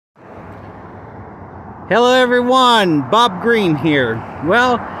Hello everyone, Bob Green here.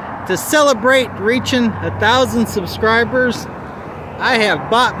 Well, to celebrate reaching 1,000 subscribers, I have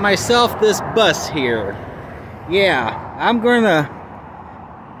bought myself this bus here. Yeah, I'm gonna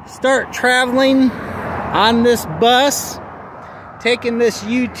start traveling on this bus, taking this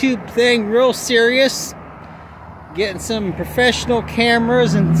YouTube thing real serious, getting some professional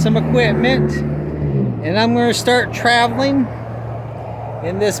cameras and some equipment, and I'm gonna start traveling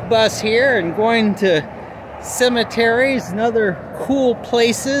in this bus here and going to cemeteries and other cool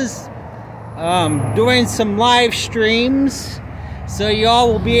places, doing some live streams, so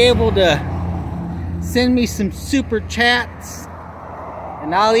y'all will be able to send me some super chats,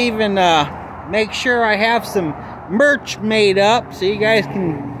 and I'll even make sure I have some merch made up so you guys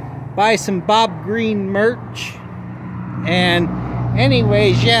can buy some Bob Green merch. And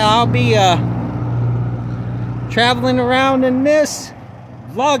anyways, yeah, I'll be traveling around in this,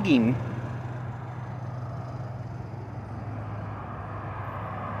 vlogging.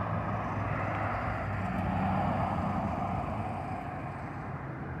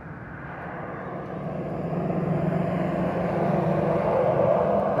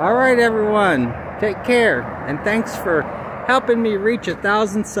 Alright everyone, take care, and thanks for helping me reach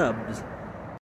 1,000 subs.